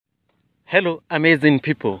Hello amazing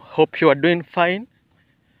people, hope you are doing fine.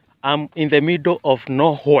 I'm in the middle of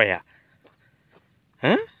nowhere.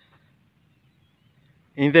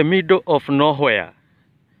 In the middle of nowhere.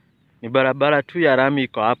 Ni barabara tu ya rami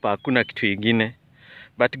iko hapa, hakuna kitu ingine.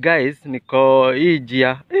 But guys, niko hii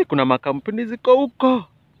njia, kuna makampuni ziko huko.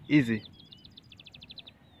 Hizi.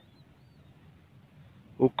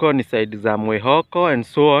 Huko ni side za Mwihoko and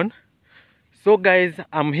so on. So guys,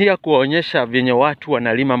 I'm here kuonyesha venye watu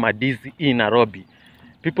wanalima madizi hii Nairobi.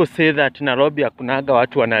 People say that Nairobi hakunaga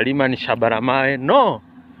watu wanalima, ni shabaramawe. No,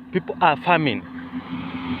 people are farming.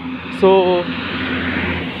 So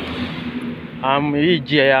hii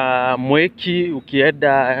njia ya Mweki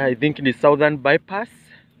ukienda, I think ni Southern Bypass.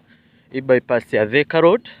 Hii bypass ya Thika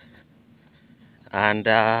Road. And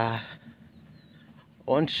I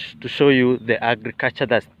want to show you the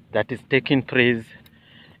agriculture that is taking place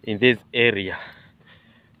in this area.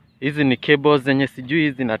 Hizi ni cables zenye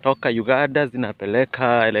sijui zinatoka Uganda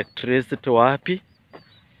zinapeleka electricity wapi.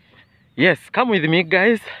 Yes, come with me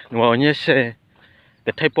guys, niwaonyeshe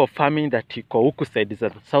the type of farming that iko huku side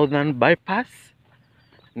za Southern Bypass.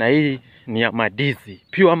 Na hii ni ya madizi,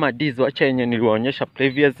 pure madizi, wacha yenye niliwaonyesha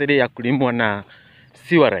previously ya kulimwa na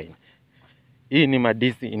sewer line. Hii ni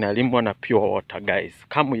madizi inalimwa na pure water guys,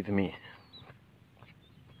 come with me.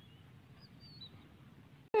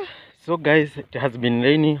 So guys, it has been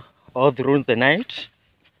raining all through the night.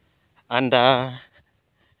 And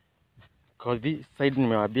kwa this side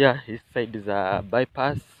nimewambia, hii side za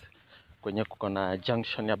bypass kwenye kuko na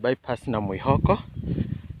junction ya bypass na Mwihoko.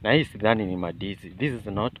 Na hii sidhani ni madizi. This is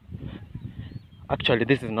not, actually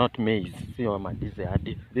this is not maize. Sio madizi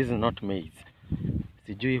hadi. This is not maize.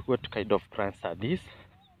 Sijui what kind of plants are these,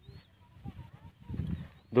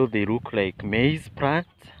 though they look like maize plants.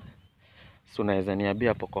 So naweza niambia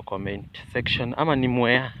hapo kwa comment section, ama ni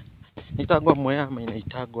mwea. Itagwa mwea ama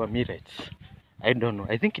inaitagwa millet. I don't know.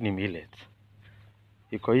 I think ni millet.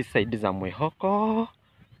 Iko hii side za Mwihoko,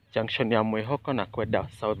 junction ya Mwihoko na kwenda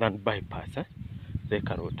Southern Bypass,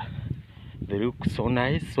 Thika Road. They look so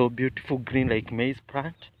nice, so beautiful, green like maize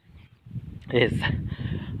plant. Yes,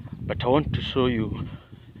 but I want to show you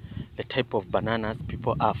the type of bananas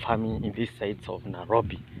people are farming in these sides of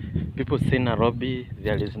Nairobi. People say Nairobi,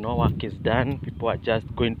 there is no work is done. People are just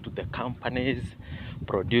going to the companies,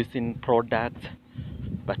 producing products,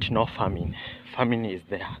 but no farming. Farming is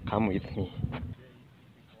there. Come with me.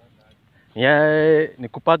 Yeah,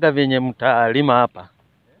 nikupaga venye mtalima hapa.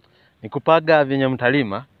 Nikupaga venye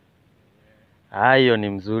mtalima. Hiyo ni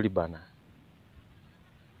mzuri bana.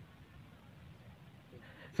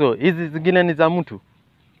 So, hizi zingine ni za mtu?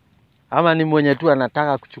 Ama ni mwenye tu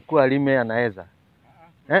anataka kuchukua lime anaweza?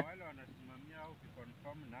 Wale wanasimamia au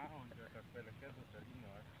kiconfirm nao ndio atakuelekeza utalima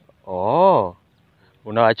wapi. Oh.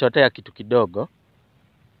 Unawachotea kitu kidogo.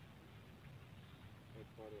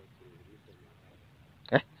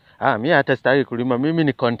 Mimi hata sitaki kulima, mimi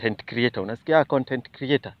ni content creator. Unasikia content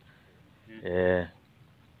creator?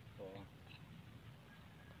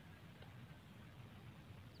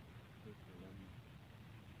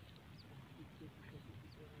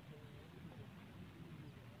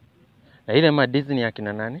 Na ile madizi ni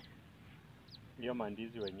akina nani? Hiyo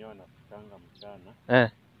mandizi wenyewe wanafukanga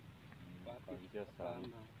mchana. Kuanzia saa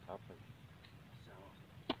hapa.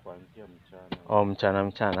 Kuanzia mchana.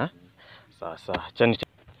 Mchana. Sasa, chani.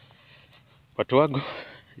 Watu wangu,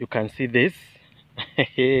 you can see this.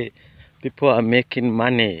 People are making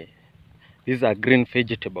money. These are green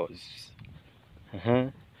vegetables.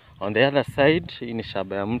 On the other side, hii ni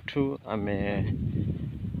shamba ya mtu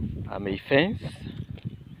ameifence.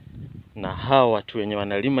 Na hao watu wenye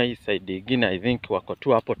wanalima hii side ingine, I think wako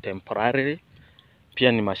tu hapo temporarily.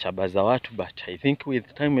 Pia ni mashamba za watu, but I think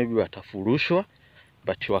with time maybe watafurushwa,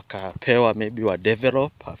 but wakapewa maybe wa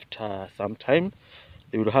develop after some time.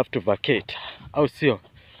 They will have to vacate. Au sio?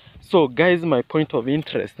 So guys, my point of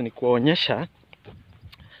interest ni kuonyesha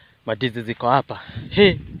madizi ziko hapa.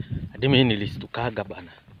 Hadi mimi nilistukaga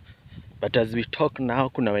bana. But as we talk now,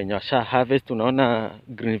 kuna wenye washa harvest. Unaona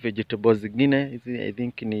green vegetables zingine, hizi I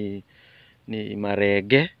think ni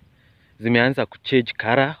marege. Zimeanza kuchange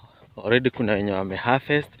color. Already kuna wenye wame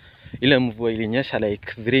harvest. Ile mvua ilinyesha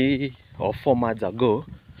like 3 or 4 months ago.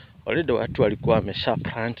 Already watu walikuwa wamesha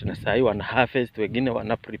plant na sasa wana harvest, wengine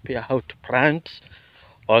wana prepare how to plant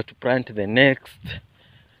or to plant the next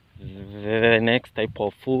type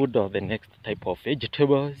of food or the next type of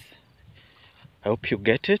vegetables. I hope you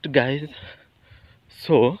get it guys.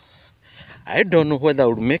 So I don't know whether I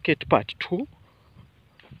will make it part 2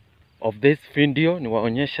 of this video.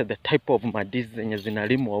 Niwaonyesha the type of madizi zenye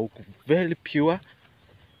zinalimwa huku, very pure.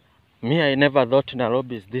 Me, I never thought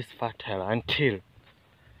Nairobi is this fertile until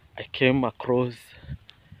I came across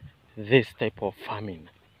this type of farming.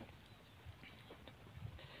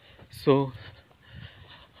 So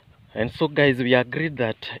guys, we agreed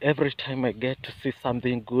that every time I get to see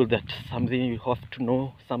something good, that something you have to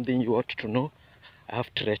know, something you ought to know, I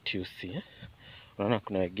have to let you see. Unaona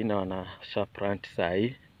kuna wengine wanasha plant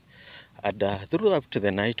sahi, and throughout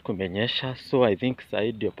the night kumenyesha, so I think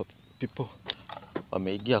sahi ndio people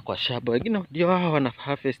wameingia kwa shamba. Wengine ndio wao wana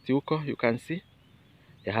harvest huko, you can see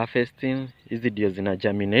the harvesting. Hizi ndio zina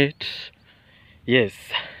germinate.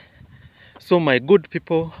 Yes, so my good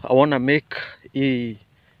people, I wanna make hii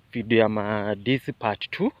video ya mandizi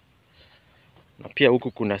part 2, na pia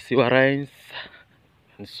huku kuna sewer lines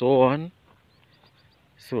and so on,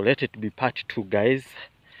 so let it be part 2 guys.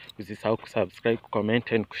 Usisahau kusubscribe,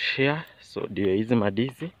 comment and kushare. So ndio hizi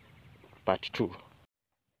mandizi part 2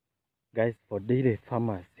 guys, for daily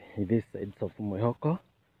farmers in this sides of Mwihoko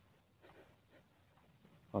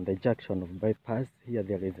on the junction of bypass. Here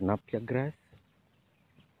there is napier grass.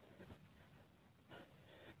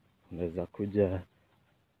 Unaweza kuja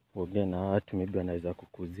kuongea na watu, maybe wanaweza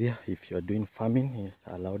kukuzia if you are doing farming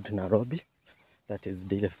allowed Nairobi, that is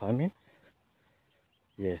daily farming.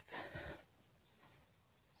 Yes,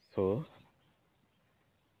 so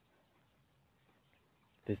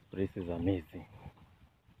this place is amazing.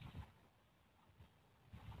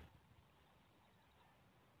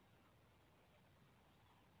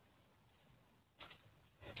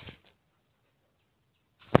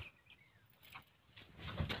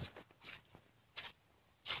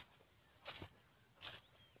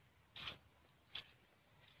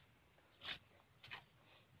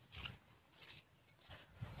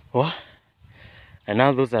 Oh, and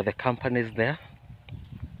now those are the companies there.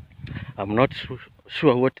 I'm not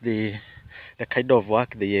sure what the kind of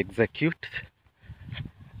work they execute.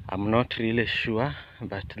 I'm not really sure,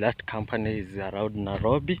 but that company is around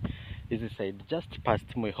Nairobi. This side just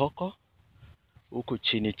past Mwihoko, huku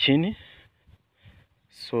chini chini.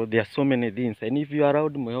 So there are so many things, and if you are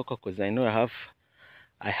around Mwihoko, because I know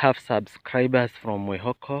I have subscribers from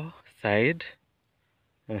Mwihoko side.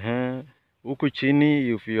 Huku chini,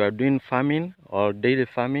 if you are doing farming or daily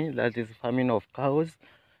farming, that is farming of cows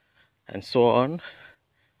and so on,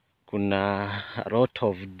 kuna a lot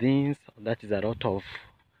of things, that is a lot of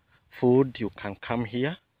food. You can come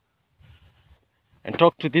here and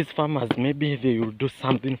talk to these farmers, maybe they will do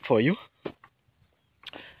something for you.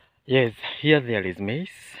 Yes, here there is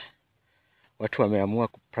maize. Watu wameamua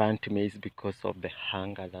kuplant maize because of the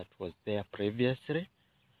hunger that was there previously.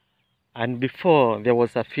 And before, there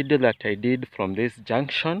was a video that I did from this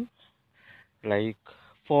junction like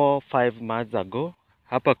 4 or 5 months ago.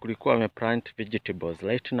 Hapa kulikuwa wameplant vegetables.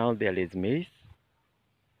 Right now there is maize.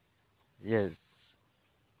 Yes,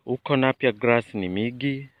 huko napier grass ni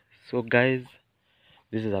mingi. So guys,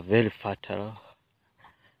 this is a very fertile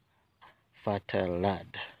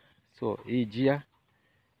land. So hii njia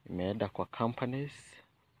imeenda kwa companies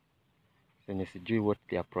zenye sijui what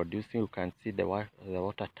they are producing. You can see the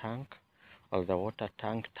water tank or the water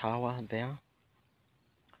tank tower there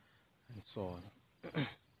and so on.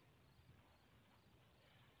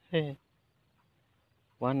 Hey,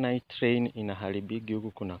 one night train inaharibigi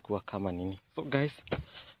huku kunakuwa kama nini. So guys,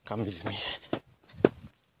 come with me.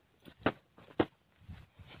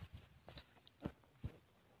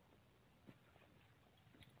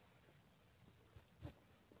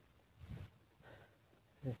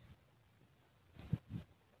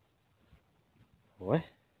 We,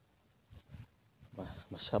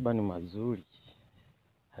 mashamba ni mazuri,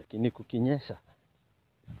 lakini kukinyesha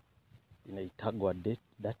inaitagwa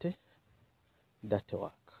dirty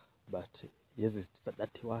work. But yes, it's a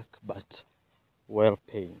dirty work but well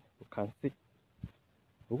paying. You can see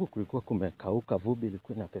huku kulikuwa kumekauka, vumbi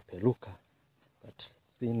ilikuwa inapeperuka, but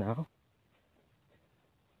see now,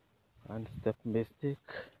 one step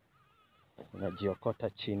mistake unajiokota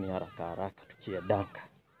chini haraka haraka tukiedanga.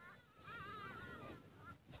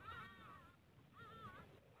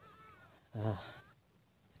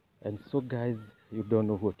 And so guys, you don't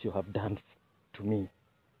know what you have done to me.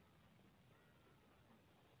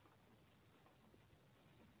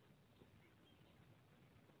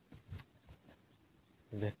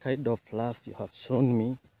 The kind of love you have shown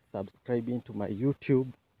me, subscribing to my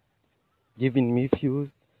YouTube, giving me views,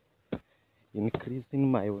 increasing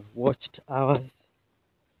my watched hours,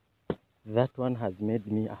 that one has made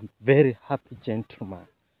me a very happy gentleman.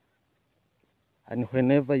 And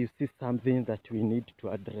whenever you see something that we need to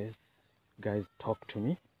address, guys, talk to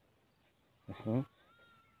me. I'll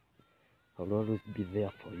always be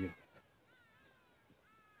there for you.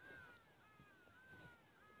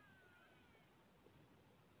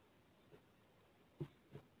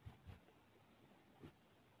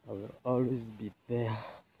 I will always be there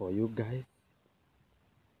for you guys.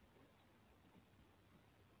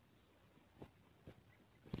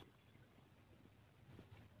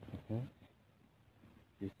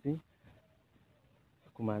 You see,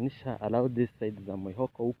 kumaanisha allow this side za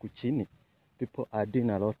Mwihoko huku chini, people are doing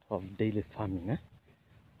a lot of daily farming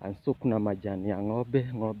and so kuna majani ya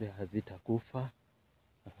ng'ombe hazitakufa.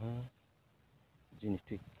 You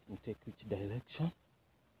take which direction?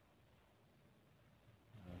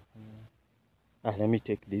 Let me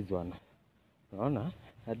take this one. Unaona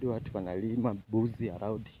hadi watu wanalima mbuzi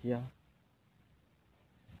around here.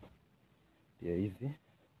 Ndio hizi.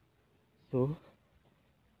 So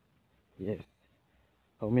yes,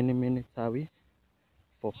 how many minutes are we?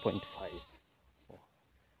 4.5.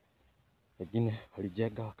 Wengine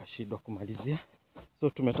walijenga wakashindwa kumalizia. So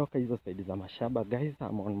tumetoka hizo side za mashamba guys.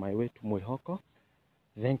 I'm on my way to Mwihoko.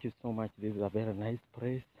 Thank you so much. This is a very nice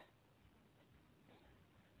place.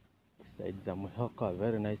 Side za Mwihoko, a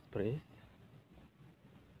very nice place.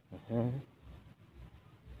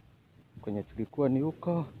 Kwenye tulikuwa ni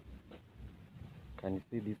huko. Can you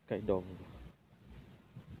see this kind of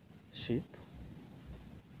sheep?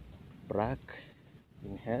 Black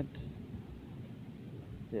in head.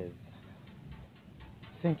 Yes.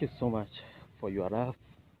 Thank you so much for your love,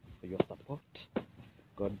 for your support.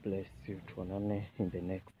 God bless you. Tuonane in the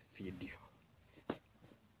next video.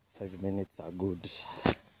 5 minutes are good.